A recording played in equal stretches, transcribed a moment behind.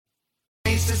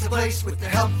is the place with the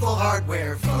helpful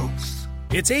hardware, folks.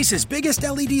 It's Ace's biggest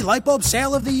LED light bulb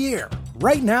sale of the year.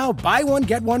 Right now, buy one,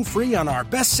 get one free on our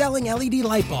best-selling LED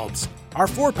light bulbs. Our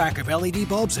 4-pack of LED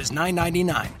bulbs is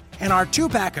 $9.99, and our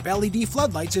 2-pack of LED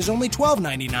floodlights is only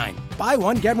 $12.99. Buy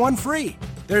one, get one free.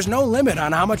 There's no limit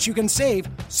on how much you can save,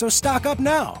 so stock up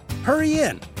now. Hurry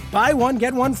in. Buy one,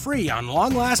 get one free on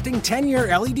long-lasting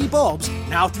 10-year LED bulbs,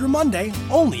 now through Monday,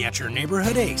 only at your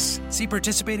neighborhood Ace. See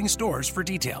participating stores for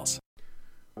details.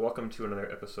 Welcome to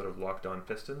another episode of Locked On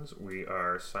Pistons. We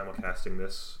are simulcasting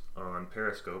this on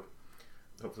Periscope.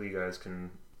 Hopefully you guys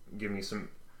can give me some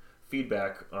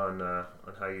feedback on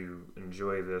how you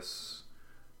enjoy this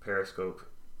Periscope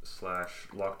 /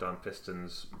 Locked On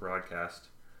Pistons broadcast.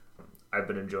 I've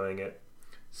been enjoying it.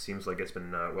 Seems like it's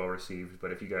been well received,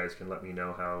 but if you guys can let me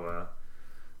know how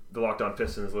the Locked On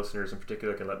Pistons listeners in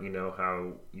particular can let me know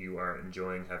how you are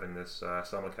enjoying having this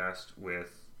simulcast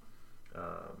with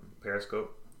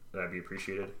Periscope, that'd be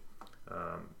appreciated.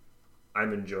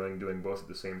 I'm enjoying doing both at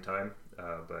the same time,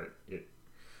 but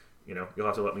you'll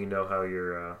have to let me know how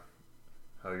your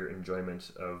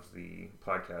enjoyment of the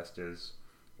podcast is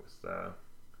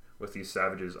with these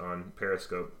savages on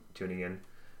Periscope tuning in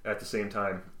at the same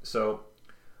time. So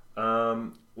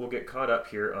we'll get caught up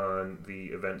here on the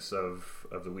events of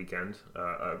the weekend.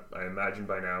 I imagine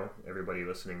by now everybody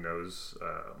listening knows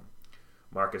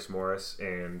Marcus Morris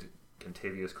and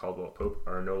Kentavious Caldwell-Pope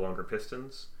are no longer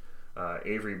Pistons.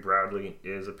 Avery Bradley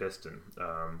is a Piston.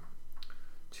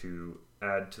 To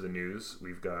add to the news,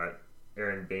 we've got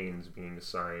Aaron Baines being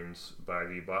signed by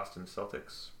the Boston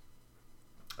Celtics.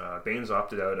 Baines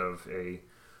opted out of a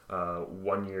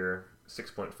 1-year,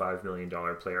 $6.5 million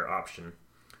player option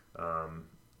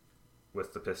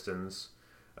with the Pistons.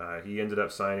 He ended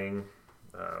up signing,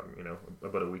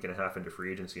 about a week and a half into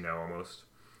free agency now almost.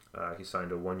 He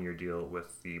signed a 1-year deal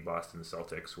with the Boston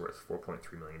Celtics worth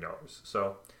 $4.3 million.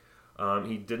 So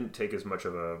he didn't take as much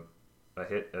of a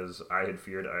hit as I had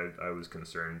feared. I was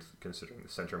concerned, considering the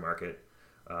center market,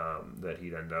 that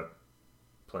he'd end up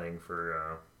playing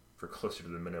for closer to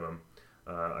the minimum.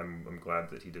 I'm glad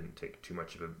that he didn't take too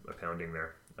much of a pounding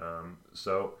there.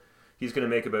 So he's going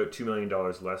to make about $2 million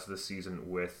less this season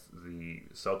with the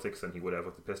Celtics than he would have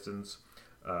with the Pistons,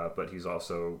 but he's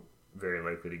also very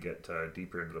likely to get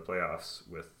deeper into the playoffs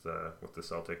with the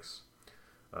Celtics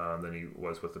than he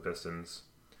was with the Pistons.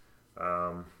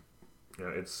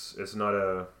 It's not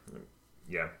in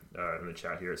the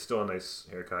chat here, it's still a nice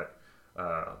haircut.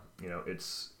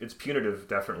 It's punitive,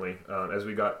 definitely. As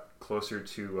we got closer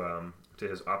to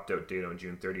his opt-out date on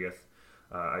June 30th,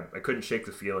 I couldn't shake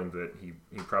the feeling that he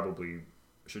probably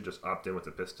should just opt in with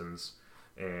the Pistons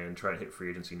and try to hit free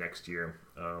agency next year.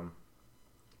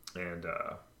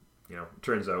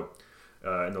 Turns out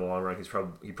in the long run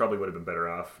he probably would have been better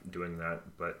off doing that.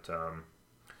 But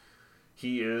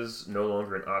he is no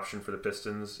longer an option for the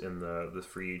Pistons in the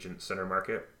free agent center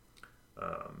market.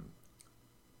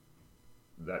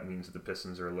 That means that the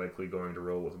Pistons are likely going to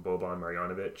roll with Boban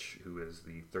Marjanovic, who is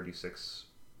the 36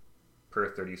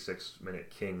 minute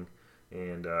king,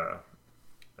 and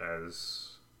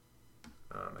as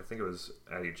I think it was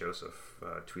Addy Joseph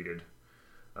tweeted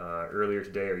earlier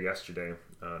today or yesterday,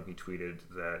 he tweeted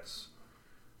that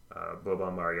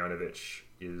Boban Marjanovic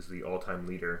is the all-time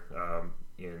leader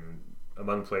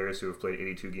among players who have played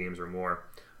 82 games or more.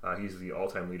 He's the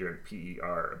all-time leader in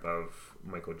PER above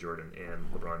Michael Jordan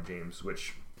and LeBron James,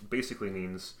 which basically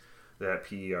means that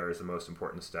PER is the most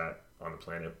important stat on the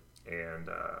planet, and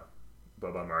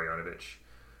Boban Marjanovic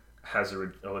has a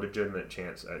legitimate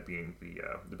chance at being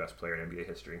the best player in NBA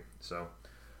history. So,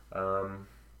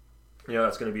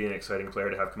 that's going to be an exciting player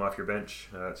to have come off your bench.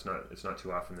 It's not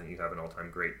too often that you have an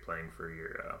all-time great playing for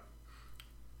your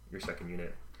second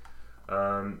unit.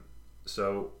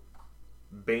 So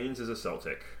Baines is a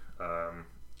Celtic. I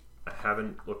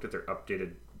haven't looked at their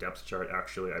updated depth chart,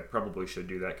 actually. I probably should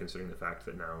do that, considering the fact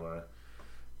that now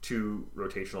 2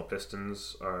 rotational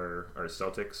Pistons are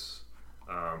Celtics.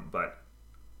 But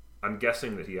I'm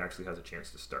guessing that he actually has a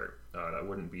chance to start. That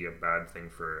wouldn't be a bad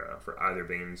thing for either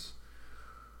Baines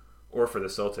or for the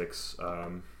Celtics.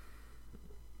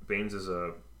 Baines is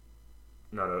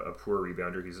not a poor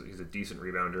rebounder. He's a decent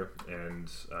rebounder,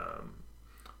 and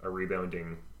a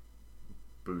rebounding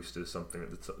boost is something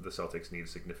that the Celtics need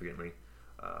significantly.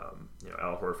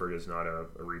 Al Horford is not a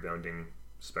rebounding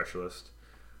specialist.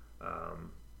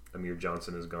 Amir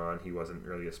Johnson is gone. He wasn't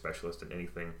really a specialist in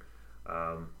anything.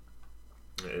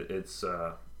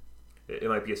 It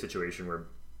might be a situation where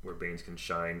Baines can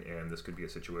shine, and this could be a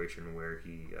situation where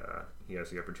he has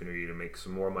the opportunity to make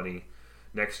some more money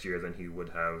next year than he would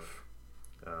have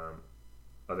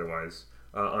otherwise.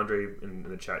 Andre, in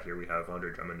the chat here, we have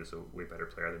Andre Drummond is a way better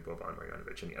player than Boban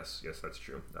Marjanovic, and yes, that's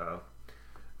true.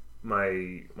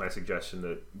 My suggestion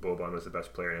that Boban was the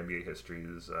best player in NBA history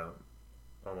is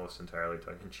almost entirely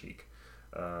tongue-in-cheek.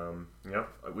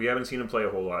 We haven't seen him play a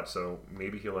whole lot, so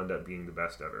maybe he'll end up being the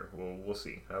best ever. We'll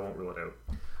see. I won't rule it out.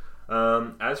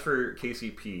 As for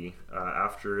KCP,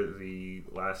 after the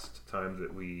last time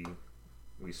that we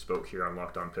spoke here on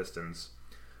Locked On Pistons,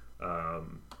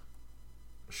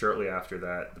 shortly after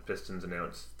that, the Pistons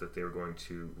announced that they were going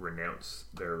to renounce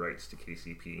their rights to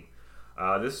KCP.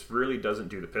 This really doesn't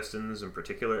do the Pistons in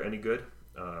particular any good.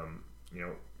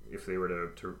 If they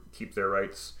were to keep their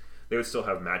rights, they would still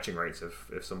have matching rights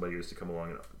if somebody was to come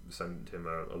along and send him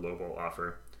a low ball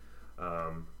offer.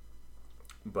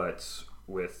 But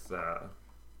with the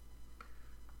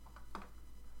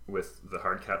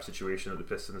hard cap situation that the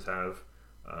Pistons have,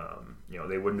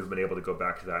 they wouldn't have been able to go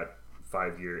back to that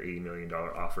 5-year, $80 million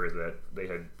offer that they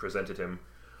had presented him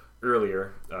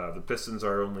earlier. The Pistons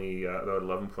are only about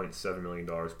 $11.7 million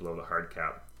below the hard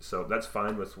cap, so that's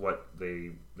fine with what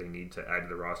they need to add to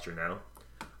the roster now.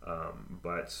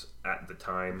 But at the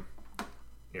time,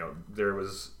 there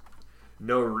was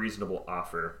no reasonable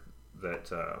offer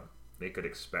that they could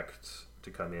expect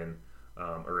to come in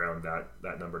around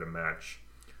that number to match.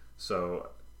 So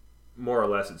more or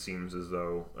less, it seems as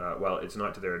though, it's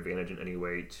not to their advantage in any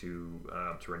way to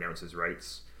renounce his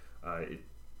rights.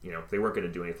 They weren't going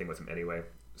to do anything with him anyway.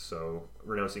 So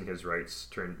renouncing his rights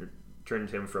turned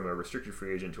him from a restricted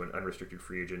free agent to an unrestricted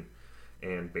free agent,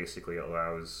 and basically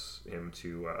allows him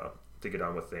to get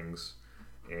on with things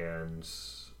and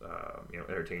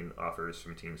entertain offers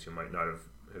from teams who might not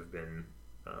have been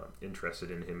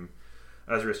interested in him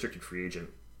as a restricted free agent.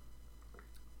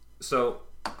 So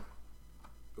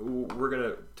we're going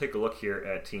to take a look here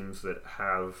at teams that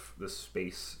have the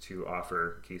space to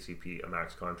offer KCP a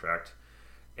max contract.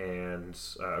 And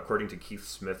according to Keith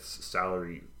Smith's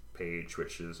salary page,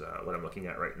 which is what I'm looking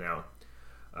at right now,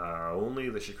 only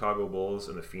the Chicago Bulls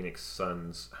and the Phoenix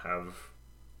Suns have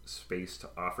space to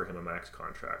offer him a max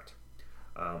contract.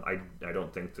 I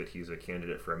don't think that he's a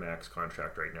candidate for a max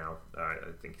contract right now.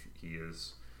 I think he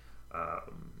is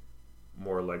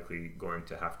more likely going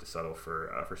to have to settle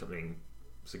for something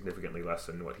significantly less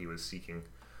than what he was seeking.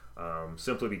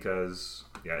 Simply because,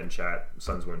 in chat,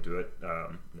 Suns won't do it.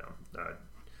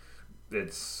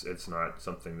 It's not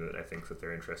something that I think that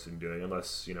they're interested in doing,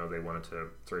 unless they wanted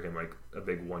to throw him like a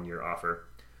big 1-year offer.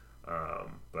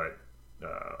 But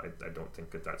I don't think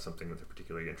that that's something that they're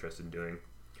particularly interested in doing.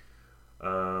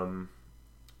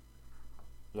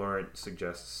 Laurent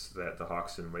suggests that the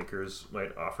Hawks and Lakers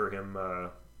might offer him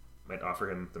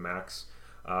the max.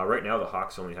 Right now, the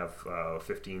Hawks only have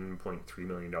 $15.3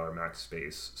 million max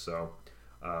space, so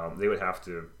they would have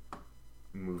to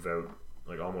move out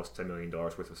like almost $10 million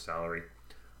worth of salary.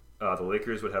 The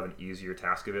Lakers would have an easier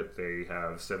task of it. They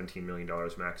have $17 million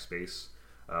max space,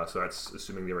 so that's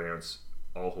assuming they renounce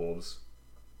all holds.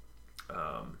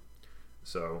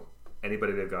 So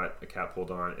anybody they've got a cap hold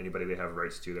on, anybody they have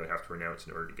rights to, they would have to renounce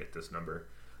in order to get this number.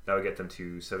 That would get them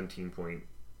to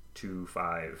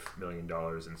 $17.25 million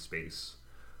in space.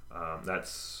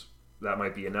 That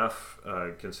might be enough,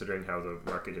 considering how the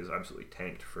market has absolutely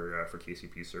tanked for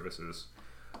KCP services.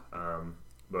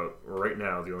 But right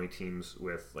now, the only teams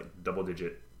with like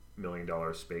double-digit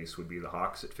million-dollar space would be the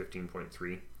Hawks at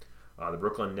 15.3, the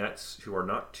Brooklyn Nets, who are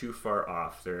not too far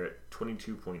off. They're at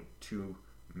 $22.2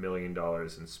 million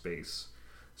in space.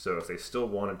 So if they still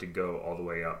wanted to go all the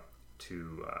way up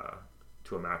to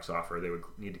a max offer, they would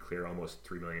need to clear almost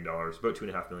 $3 million, about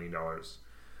 $2.5 million.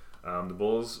 The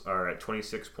Bulls are at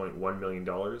 $26.1 million.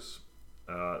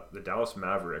 The Dallas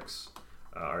Mavericks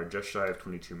are just shy of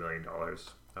 $22 million.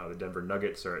 The Denver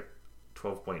Nuggets are at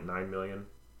 $12.9 million.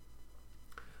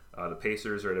 The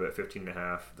Pacers are at about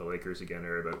 $15.5. The Lakers again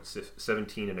are about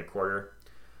 $17.25.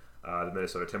 The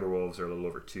Minnesota Timberwolves are a little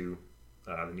over $2.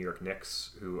 The New York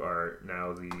Knicks, who are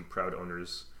now the proud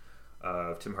owners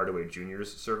of Tim Hardaway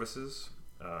Jr.'s services.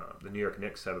 The New York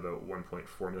Knicks have about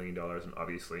 $1.4 million, and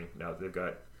obviously now that they've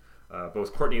got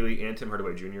both Courtney Lee and Tim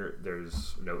Hardaway Jr.,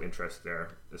 there's no interest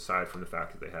there, aside from the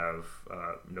fact that they have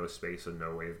no space and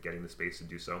no way of getting the space to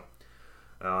do so.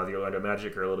 The Orlando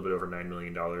Magic are a little bit over $9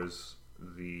 million.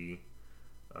 The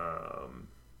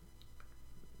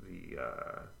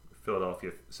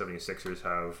Philadelphia 76ers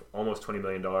have almost $20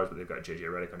 million, but they've got J.J.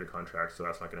 Redick under contract, so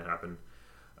that's not going to happen.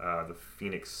 The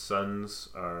Phoenix Suns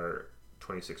are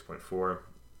 26.4.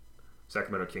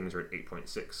 Sacramento Kings are at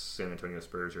 8.6. San Antonio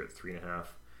Spurs are at 3.5.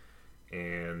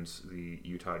 And the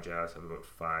Utah Jazz have about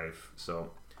 5.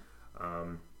 So,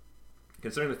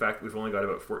 considering the fact that we've only got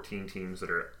about 14 teams that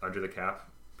are under the cap,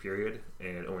 period,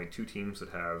 and only 2 teams that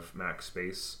have max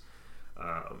space,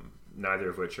 neither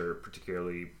of which are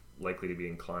particularly likely to be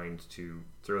inclined to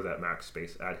throw that max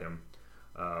space at him.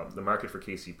 The market for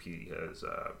KCP has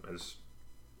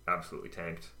absolutely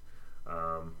tanked.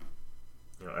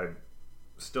 I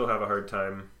still have a hard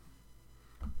time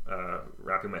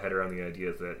wrapping my head around the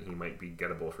idea that he might be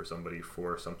gettable for somebody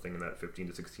for something in that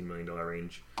 $15 to $16 million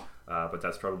range, but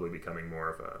that's probably becoming more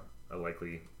of a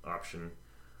likely option,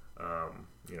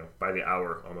 by the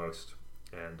hour almost.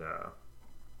 And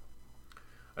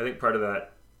I think part of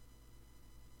that,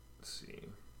 let's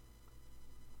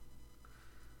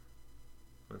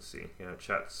see. Yeah,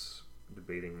 chat's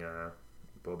debating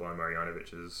Boban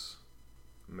Marjanovic's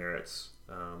merits.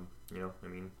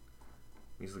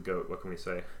 He's the GOAT. What can we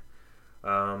say?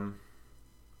 The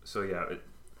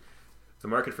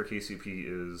market for KCP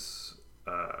is,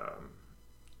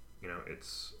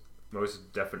 it's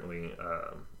most definitely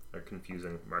a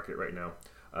confusing market right now.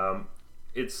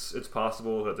 It's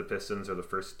possible that the Pistons are the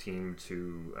first team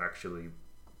to actually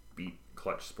beat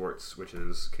Clutch Sports, which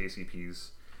is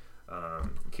KCP's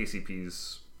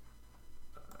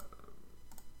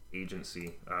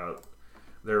agency.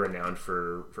 They're renowned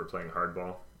for playing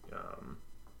hardball,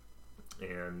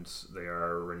 and they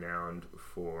are renowned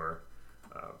for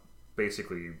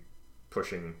basically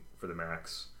pushing for the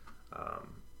max,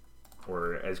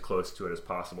 or as close to it as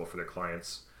possible for their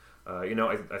clients.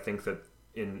 I think that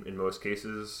in most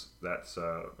cases that's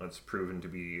proven to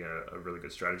be a really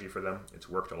good strategy for them. It's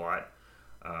worked a lot.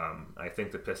 I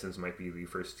think the Pistons might be the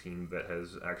first team that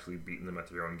has actually beaten them at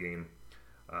their own game.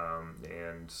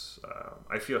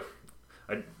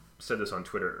 I said this on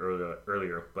Twitter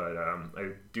earlier, but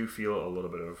I do feel a little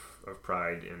bit of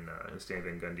pride in Stan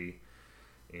Van Gundy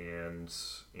and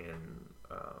in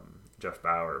Jeff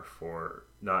Bauer for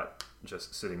not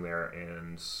just sitting there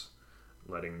and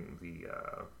letting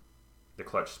the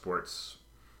Clutch Sports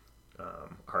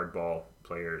hardball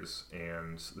players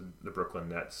and the Brooklyn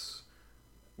Nets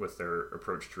with their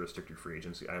approach to restricted free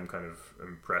agency. I'm kind of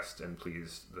impressed and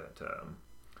pleased that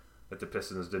the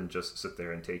Pistons didn't just sit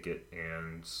there and take it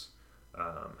and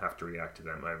have to react to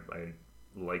them. I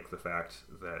like the fact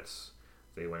that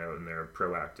they went out and they're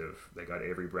proactive. They got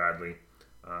Avery Bradley.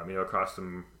 It cost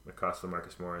them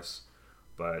Marcus Morris,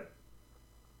 but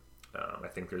I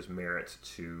think there's merit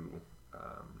to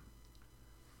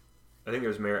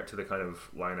the kind of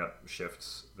lineup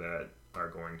shifts that are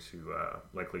going to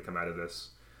likely come out of this.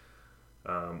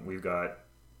 We've got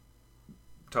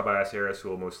Tobias Harris, who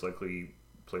will most likely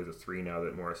play the 3 now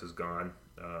that Morris is gone.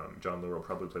 John Lewis will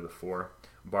probably play the 4.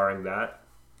 Barring that,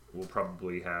 we'll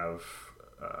probably have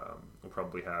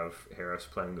Harris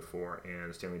playing the 4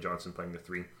 and Stanley Johnson playing the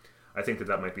 3. I think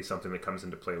that might be something that comes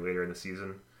into play later in the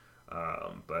season.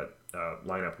 But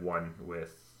lineup 1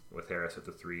 with Harris at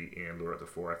the 3 and Lewis at the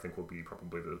 4, I think will be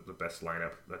probably the best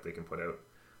lineup that they can put out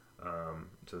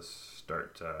to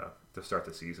start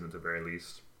the season at the very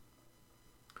least.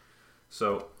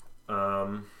 So,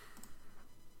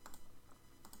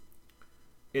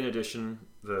 in addition,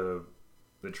 the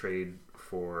trade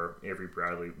for Avery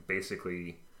Bradley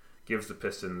basically gives the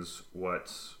Pistons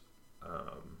what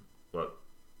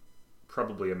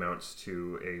probably amounts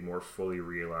to a more fully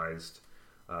realized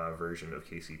version of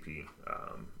KCP.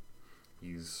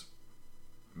 He's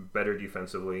better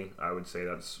defensively. I would say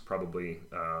that's probably,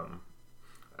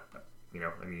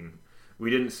 we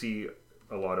didn't see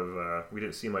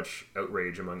much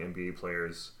outrage among NBA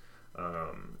players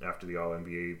after the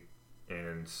All-NBA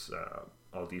and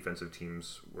all-defensive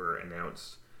teams were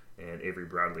announced, and Avery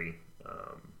Bradley,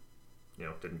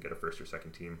 didn't get a first or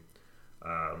second team.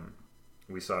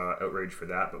 We saw outrage for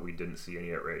that, but we didn't see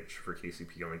any outrage for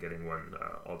KCP only getting one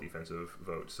all-defensive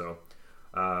vote. So,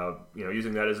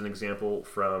 using that as an example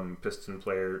from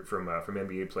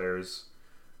NBA players.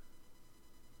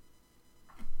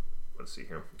 Let's see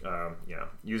here.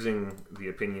 Using the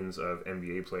opinions of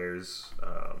NBA players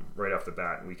right off the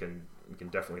bat, we can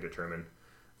definitely determine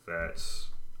that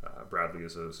Bradley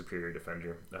is a superior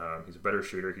defender. He's a better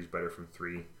shooter. He's better from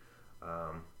 3.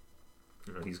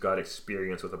 He's got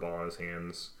experience with the ball in his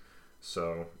hands.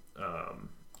 So,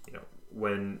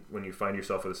 when you find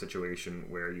yourself in a situation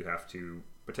where you have to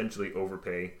potentially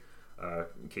overpay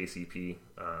KCP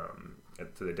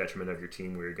to the detriment of your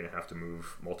team, where you're going to have to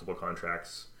move multiple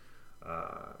contracts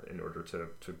in order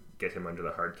to get him under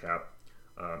the hard cap,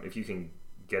 if you can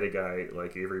get a guy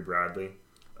like Avery Bradley,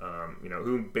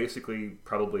 who basically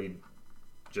probably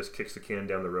just kicks the can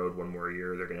down the road one more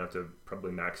year. They're going to have to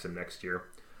probably max him next year.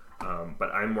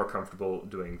 But I'm more comfortable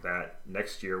doing that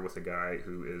next year with a guy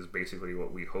who is basically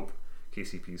what we hope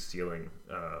KCP's ceiling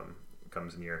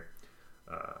comes near.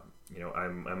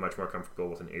 I'm much more comfortable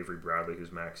with an Avery Bradley who's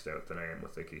maxed out than I am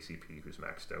with a KCP who's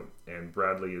maxed out. And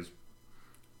Bradley is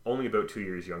only about 2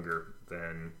 years younger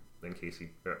than KCP.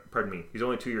 Pardon me, he's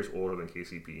only 2 years older than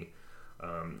KCP.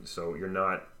 So you're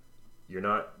not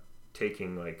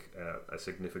taking like a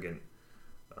significant.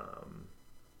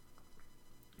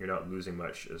 You're not losing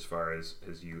much as far as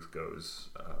his youth goes.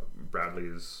 Bradley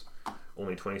is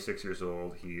only 26 years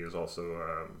old. He is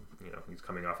also, he's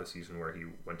coming off a season where he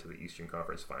went to the Eastern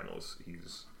Conference Finals.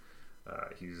 He's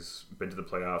been to the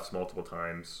playoffs multiple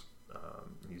times.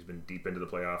 He's been deep into the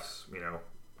playoffs.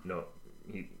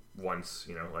 Once.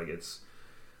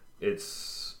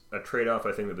 It's a trade-off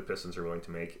I think that the Pistons are willing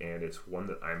to make, and it's one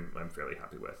that I'm fairly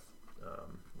happy with.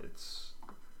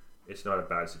 It's not a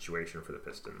bad situation for the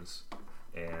Pistons.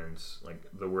 And like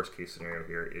the worst case scenario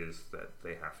here is that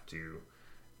they have to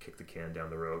kick the can down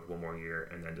the road one more year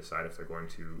and then decide if they're going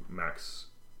to max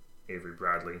Avery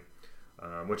Bradley,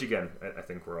 which again I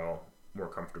think we're all more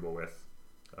comfortable with,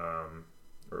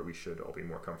 or we should all be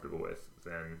more comfortable with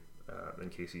than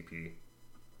KCP.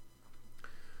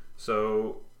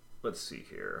 So let's see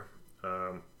here.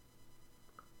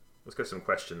 Let's get some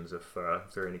questions if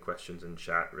there are any questions in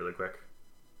chat really quick.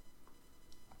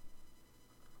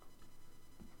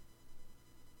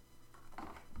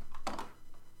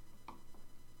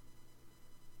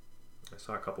 I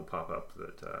saw a couple pop up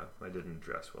that I didn't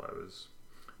address while I was...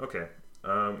 Okay,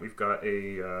 we've got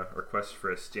a request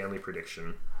for a Stanley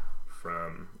prediction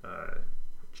from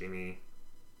Jamie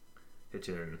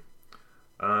Hitchinen.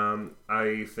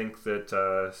 I think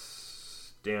that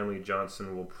Stanley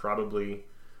Johnson will probably,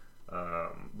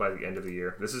 by the end of the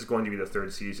year... This is going to be the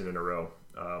third season in a row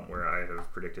where I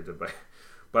have predicted that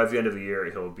by the end of the year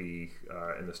he'll be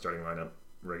in the starting lineup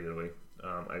regularly.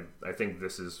 I think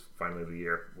this is finally the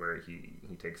year where he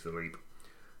takes the leap.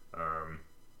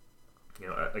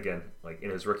 Again, like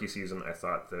in his rookie season, I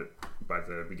thought that by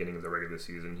the beginning of the regular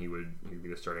season he'd be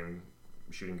the starting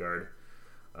shooting guard.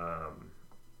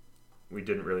 We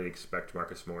didn't really expect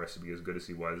Marcus Morris to be as good as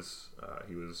he was.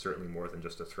 He was certainly more than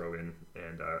just a throw-in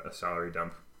and a salary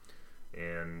dump.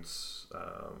 And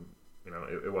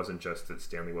it wasn't just that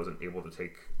Stanley wasn't able to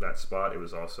take that spot. It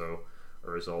was also a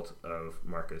result of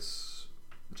Marcus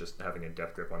just having a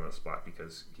death grip on that spot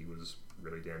because he was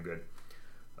really damn good.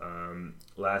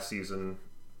 Last season,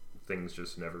 things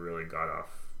just never really got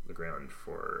off the ground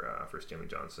for Stanley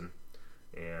Johnson,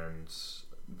 and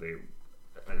they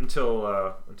until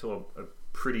a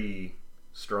pretty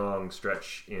strong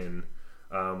stretch in.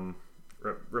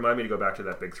 Remind me to go back to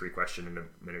that big three question in a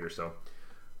minute or so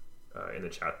in the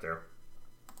chat there.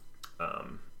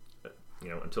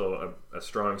 Until a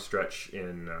strong stretch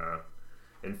in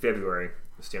February,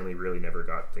 Stanley really never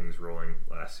got things rolling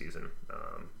last season.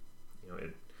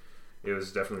 It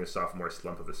was definitely a sophomore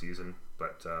slump of the season,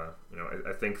 but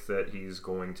I think that he's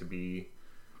going to be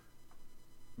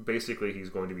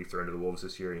thrown to the wolves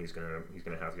this year, and he's gonna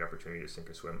have the opportunity to sink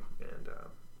or swim. And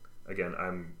again,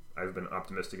 I've been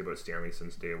optimistic about Stanley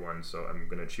since day one, so I'm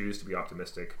gonna choose to be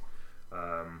optimistic.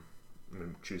 I'm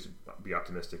gonna choose to be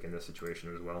optimistic in this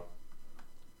situation as well.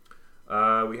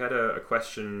 We had a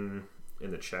question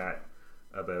in the chat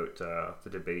about the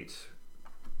debate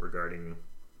regarding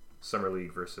Summer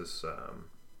League versus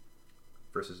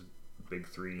Big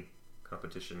Three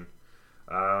competition.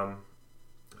 I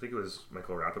think it was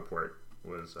Michael Rappaport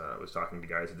was talking to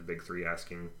guys at the Big Three,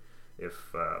 asking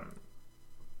if the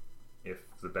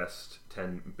best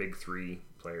 10 Big Three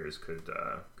players could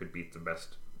beat the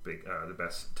best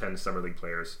 10 Summer League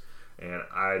players, and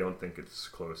I don't think it's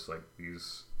close. Like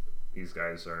these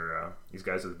guys are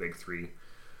the Big Three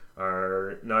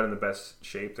are not in the best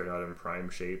shape. They're not in prime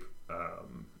shape.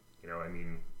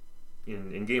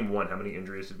 In game one, how many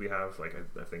injuries did we have? Like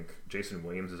I think Jason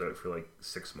Williams is out for like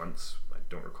 6 months. I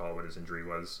don't recall what his injury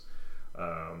was.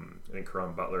 I think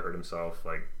Caron Butler hurt himself.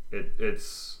 Like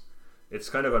it's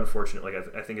kind of unfortunate. Like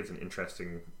I think it's an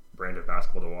interesting brand of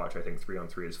basketball to watch. I think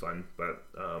 3-on-3 is fun, but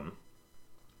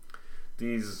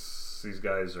these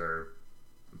guys are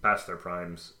past their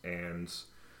primes, and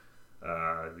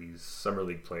these Summer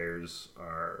League players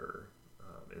are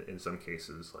in some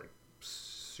cases like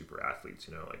super athletes.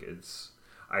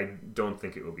 I don't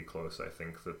think it will be close. I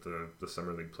think that the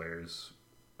Summer League players,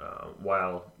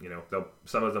 while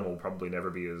some of them will probably never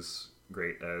be as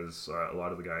great as a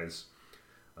lot of the guys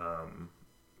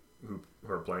who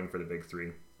are playing for the Big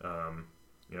Three.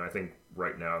 I think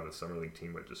right now the Summer League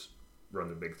team would just run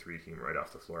the Big Three team right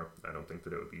off the floor. I don't think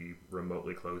that it would be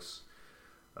remotely close.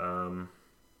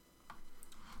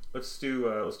 Let's do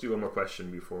one more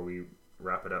question before we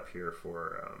wrap it up here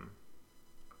for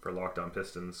Locked On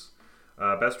Pistons.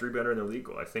 Best rebounder in the league.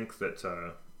 I think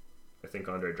that I think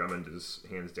Andre Drummond is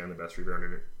hands down the best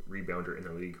rebounder in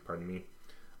the league. Pardon me.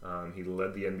 He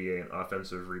led the NBA in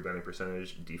offensive rebounding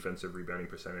percentage, defensive rebounding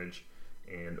percentage,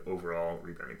 and overall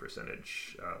rebounding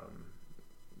percentage.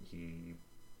 He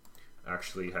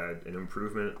actually had an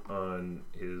improvement on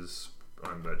the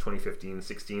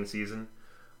 2015-16 season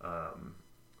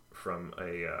from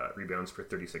a rebounds per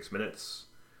 36 minutes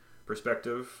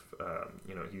perspective.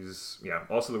 He's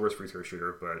also the worst free throw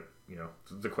shooter, but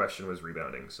the question was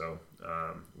rebounding, so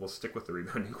we'll stick with the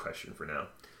rebounding question for now.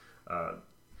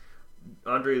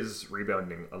 Andre's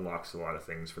rebounding unlocks a lot of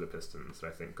things for the Pistons that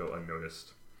I think go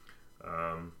unnoticed.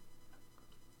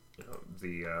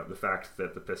 The fact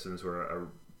that the Pistons were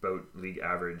about league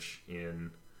average in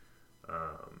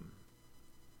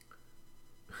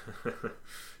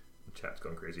chat's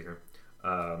going crazy here.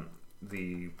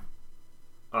 The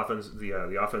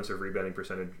offensive rebounding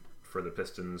percentage for the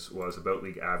Pistons was about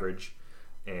league average,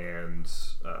 and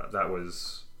that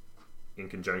was in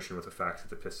conjunction with the fact that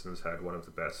the Pistons had one of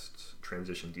the best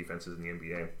transition defenses in the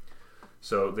NBA.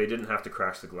 So they didn't have to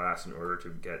crash the glass in order to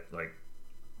get like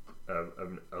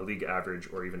a league average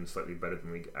or even slightly better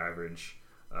than league average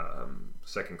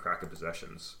second crack at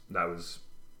possessions. That was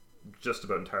just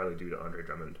about entirely due to Andre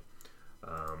Drummond.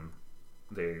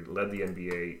 They led the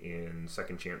NBA in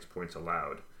second chance points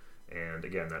allowed, and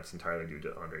again, that's entirely due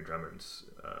to Andre Drummond.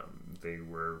 They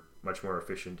were much more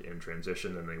efficient in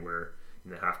transition than they were in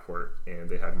the half court, and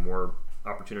they had more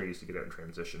opportunities to get out in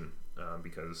transition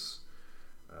because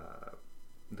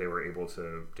they were able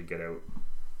to get out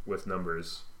with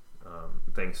numbers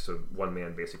thanks to one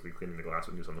man basically cleaning the glass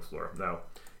when he was on the floor. Now,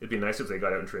 it'd be nice if they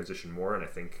got out in transition more, and I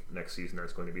think next season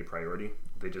that's going to be a priority.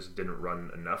 They just didn't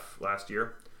run enough last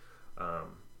year.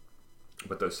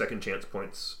 But those second chance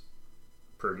points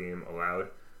per game allowed,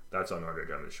 that's on Andre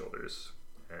Drummond's shoulders,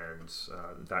 and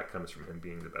that comes from him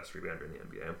being the best rebounder in the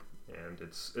NBA. And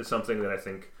it's something that I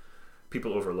think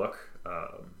people overlook.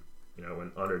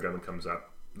 When Andre Drummond comes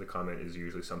up, the comment is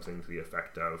usually something to the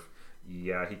effect of,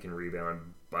 "Yeah, he can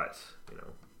rebound, but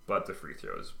the free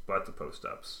throws, but the post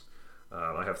ups."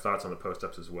 I have thoughts on the post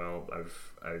ups as well.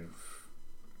 I've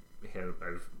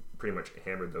pretty much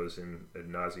hammered those in ad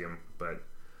nauseum, but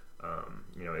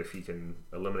if he can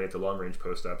eliminate the long range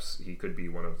post ups, he could be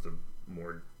one of the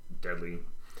more deadly,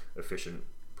 efficient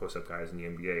post up guys in the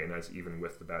NBA, and that's even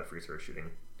with the bad free throw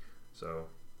shooting. So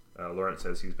Lawrence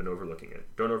says he's been overlooking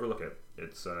it. Don't overlook it.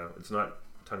 It's not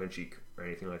tongue in cheek or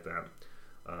anything like that.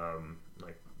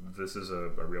 This is a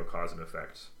real cause and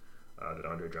effect that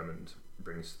Andre Drummond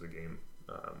brings to the game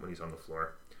when he's on the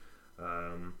floor.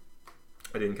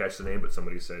 I didn't catch the name, but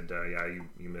somebody said,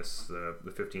 you miss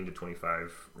the 15 to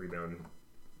 25 rebound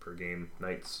per game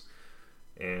nights.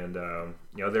 And,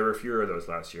 there were fewer of those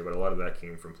last year, but a lot of that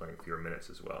came from playing fewer minutes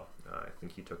as well. I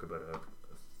think he took about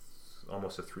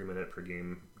almost a 3 minute per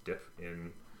game dip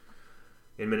in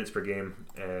minutes per game.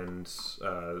 And,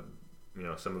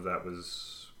 some of that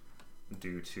was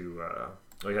due to,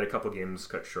 he had a couple games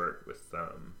cut short with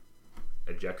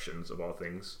ejections of all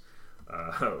things.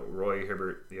 Roy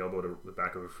Hibbert, the elbow to the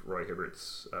back of Roy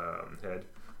Hibbert's head.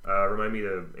 Remind me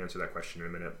to answer that question in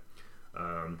a minute.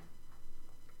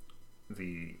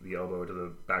 The elbow to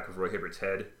the back of Roy Hibbert's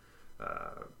head,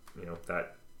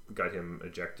 that got him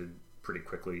ejected pretty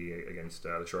quickly against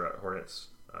the Charlotte Hornets.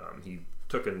 He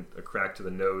took a crack to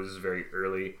the nose very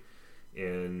early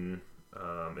in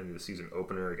the season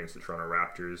opener against the Toronto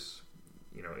Raptors.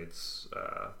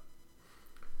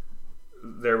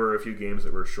 There were a few games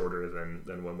that were shorter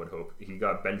than one would hope. He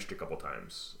got benched a couple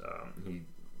times. He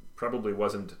probably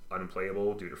wasn't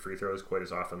unplayable due to free throws quite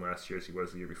as often last year as he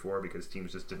was the year before, because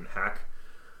teams just didn't hack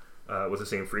with the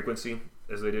same frequency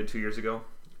as they did 2 years ago.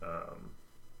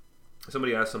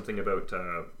 Somebody asked something about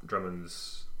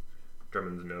Drummond's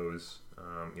nose.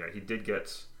 He did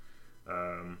get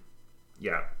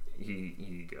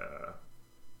he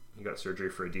got surgery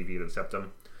for a deviated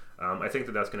septum. I think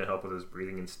that's going to help with his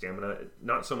breathing and stamina.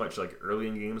 Not so much like early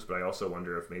in games, but I also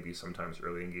wonder if maybe sometimes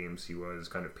early in games he was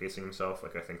kind of pacing himself,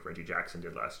 like I think Reggie Jackson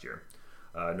did last year,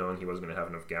 knowing he wasn't going to have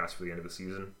enough gas for the end of the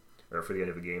season, or for the end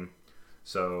of the game.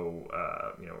 So,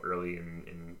 early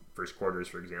in first quarters,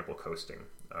 for example, coasting.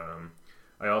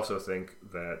 I also think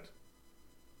that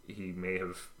he may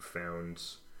have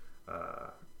found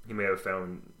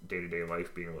day-to-day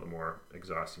life being a little more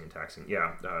exhausting and taxing.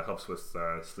 Helps with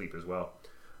sleep as well.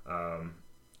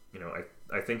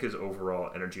 I think his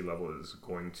overall energy level is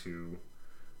going to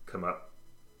come up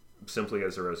simply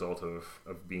as a result of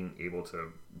being able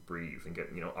to breathe and get,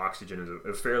 oxygen is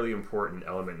a fairly important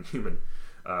element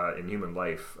in human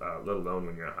life, let alone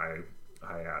when you're a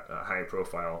high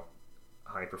profile,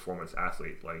 high performance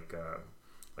athlete like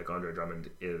like Andre Drummond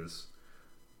is,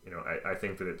 I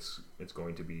think that it's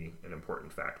going to be an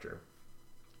important factor.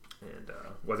 And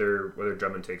whether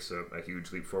Drummond takes a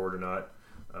huge leap forward or not,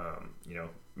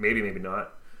 maybe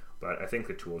not, but I think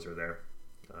the tools are there.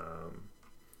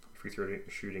 Free throw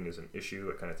shooting is an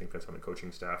issue. I kind of think that's on the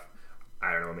coaching staff.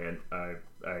 I don't know, man.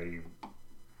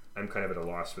 I'm kind of at a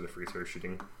loss for the free throw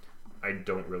shooting. I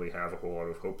don't really have a whole lot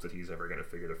of hope that he's ever going to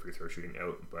figure the free throw shooting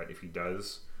out. But if he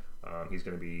does, he's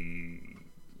going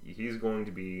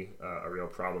to be a real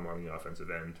problem on the offensive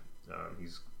end.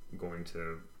 He's going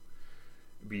to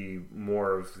be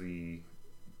more of the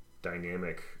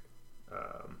dynamic,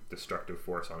 destructive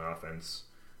force on offense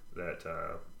that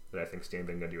I think Stan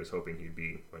Van Gundy was hoping he'd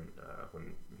be when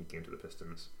he came to the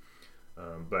Pistons.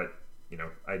 But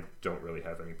I don't really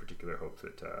have any particular hope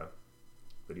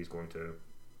that he's going to.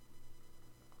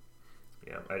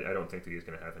 Yeah, I don't think that he's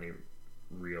going to have any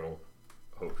real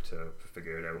hope to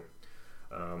figure it out.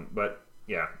 But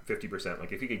yeah, 50%.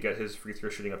 Like if he could get his free throw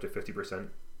shooting up to 50%,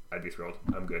 I'd be thrilled.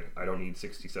 I'm good. I don't need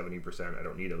 60, 70%. I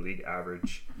don't need a league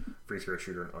average free throw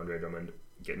shooter, Andre Drummond.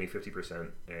 Get me 50%,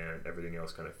 and everything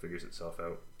else kind of figures itself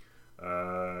out.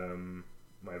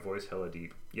 My voice hella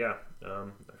deep. Yeah,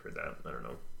 I've heard that. I don't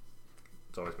know.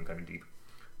 It's always been kind of deep.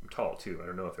 I'm tall too. I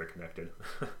don't know if they're connected.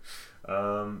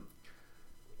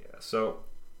 So,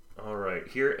 all right.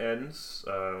 Here ends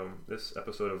this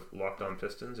episode of Locked On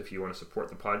Pistons. If you want to support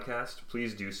the podcast,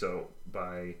 please do so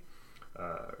by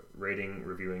rating,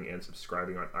 reviewing, and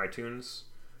subscribing on iTunes.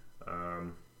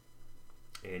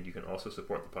 And you can also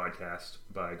support the podcast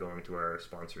by going to our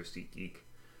sponsor, SeatGeek.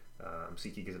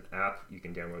 SeatGeek is an app you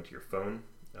can download to your phone.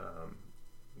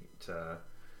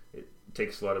 It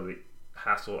takes a lot of the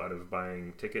hassle out of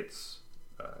buying tickets.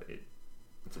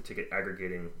 It's a ticket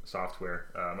aggregating software,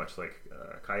 much like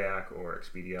Kayak or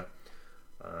Expedia.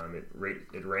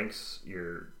 It ranks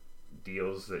your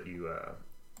deals that you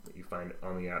find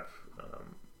on the app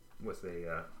with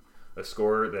a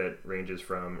score that ranges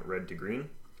from red to green,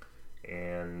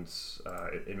 and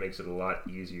it makes it a lot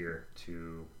easier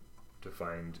to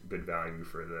find good value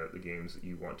for the games that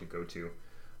you want to go to.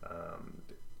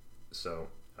 So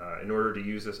in order to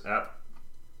use this app,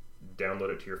 download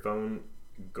it to your phone,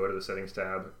 go to the settings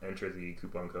tab, enter the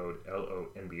coupon code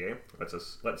LONBA.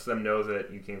 Lets them know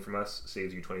that you came from us,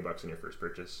 saves you $20 on your first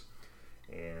purchase,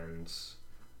 and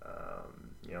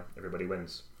everybody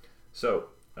wins. So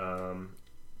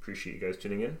appreciate you guys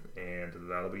tuning in, and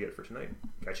that'll be it for tonight.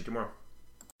 Catch you tomorrow.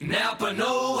 Napa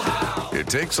know-how. It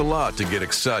takes a lot to get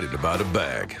excited about a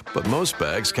bag, but most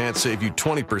bags can't save you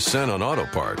 20% on auto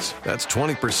parts. That's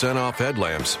 20% off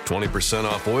headlamps, 20%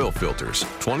 off oil filters,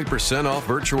 20% off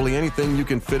virtually anything you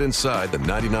can fit inside the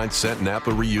 99-cent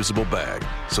Napa reusable bag.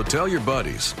 So tell your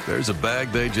buddies, there's a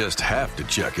bag they just have to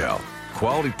check out.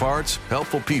 Quality parts,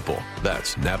 helpful people.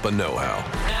 That's Napa know-how.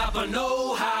 Napa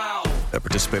know-how. At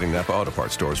participating Napa Auto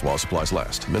Parts stores while supplies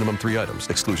last. Minimum 3 items.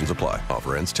 Exclusions apply.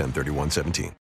 Offer ends 10/31/17.